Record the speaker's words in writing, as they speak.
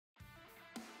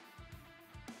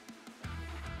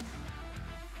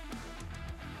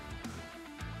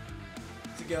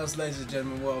girls, ladies and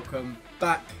gentlemen, welcome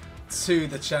back to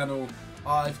the channel.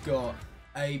 I've got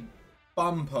a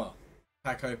bumper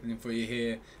pack opening for you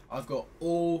here. I've got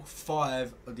all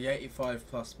 5 of the 85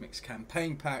 plus mixed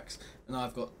campaign packs, and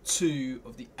I've got 2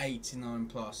 of the 89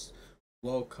 plus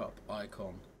World Cup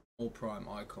icon, all prime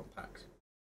icon packs.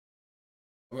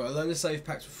 I've got a load of save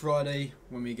packs for Friday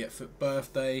when we get Foot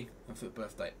Birthday and Foot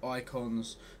Birthday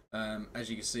icons. As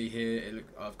you can see here,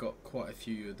 I've got quite a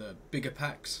few of the bigger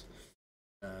packs.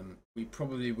 We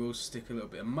probably will stick a little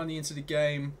bit of money into the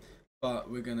game, but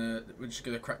we're just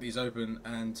gonna crack these open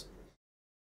and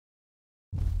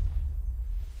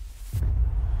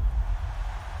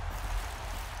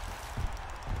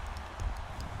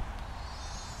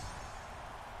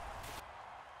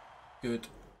good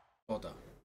fodder.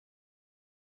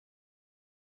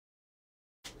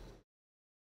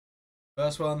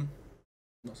 First one,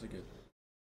 not so good.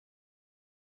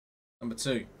 Number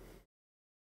 2.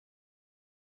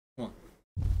 Come on.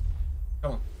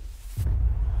 Come on.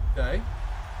 Okay.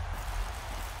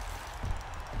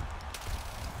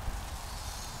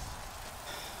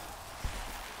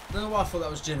 I don't know why I thought that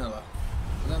was Ginola.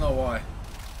 I don't know why.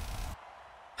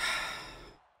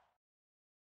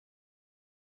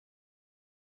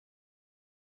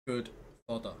 Good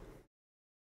fodder.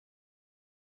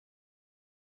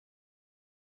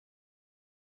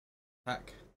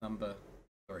 Pack number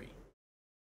 3.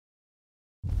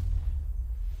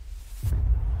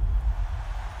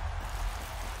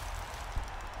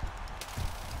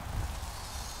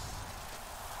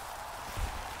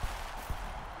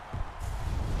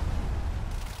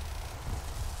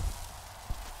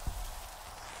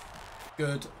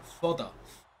 Good fodder.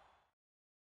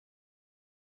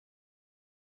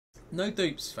 No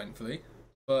dupes, thankfully,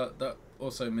 but that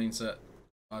also means that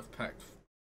I've packed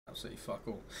absolutely fuck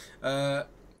all.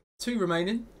 2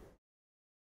 remaining.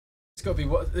 It's got to be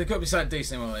what? There's got to be something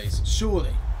decent in one of these,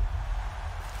 surely.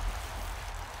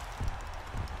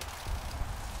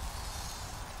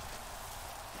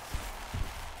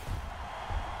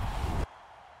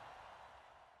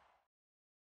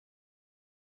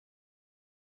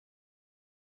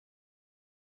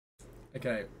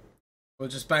 Okay, we'll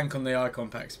just bank on the icon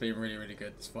packs being really, really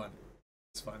good. It's fine.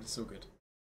 It's fine. It's all good.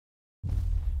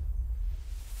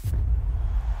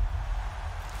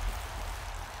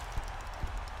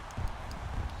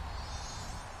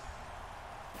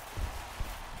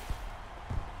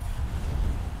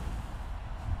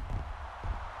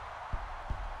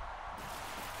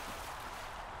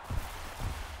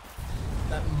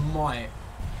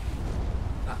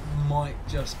 That might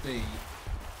just be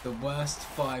the worst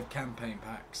 5 campaign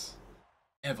packs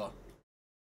ever.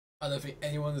 I don't think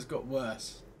anyone has got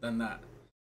worse than that.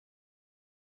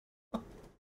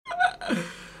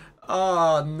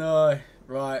 Oh no.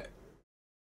 Right.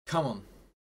 Come on.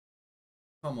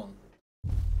 Come on.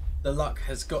 The luck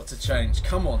has got to change.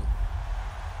 Come on.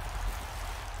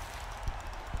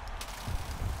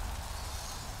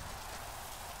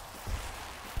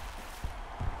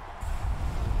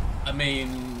 I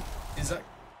mean, is that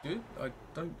good? I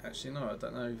don't actually know. I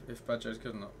don't know if Badger's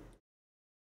good or not.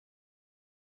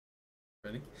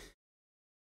 Really?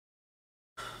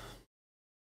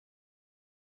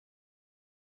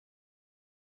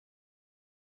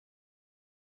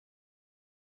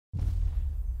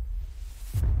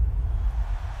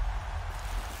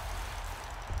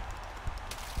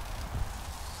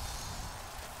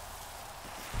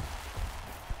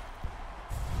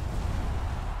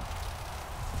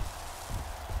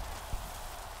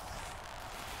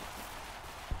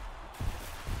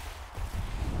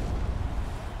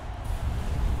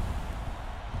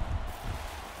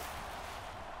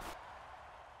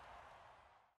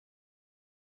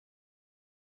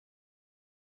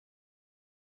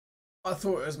 I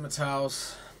thought it was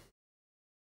Mattel's.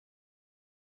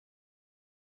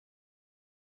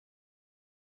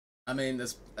 I mean,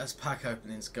 as pack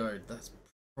openings go, that's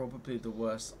probably the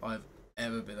worst I've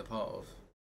ever been a part of.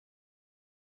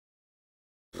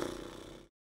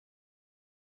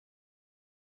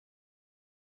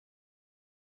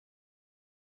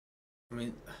 I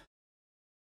mean,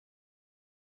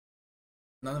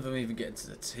 none of them even get into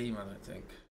the team, I don't think.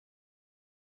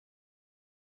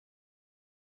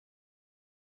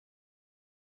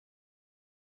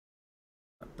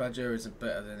 Badger isn't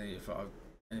better than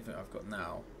anything I've got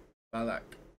now.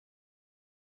 Balak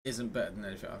isn't better than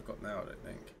anything I've got now, I don't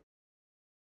think.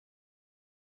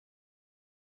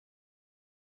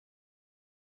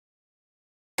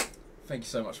 Thank you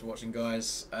so much for watching,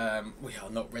 guys. We are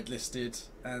not red listed,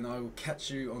 and I will catch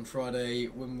you on Friday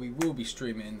when we will be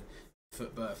streaming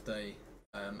Foot Birthday,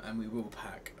 and we will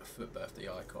pack a Foot Birthday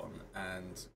icon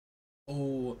and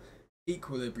all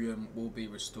equilibrium will be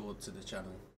restored to the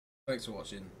channel. Thanks for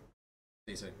watching.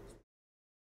 See you soon.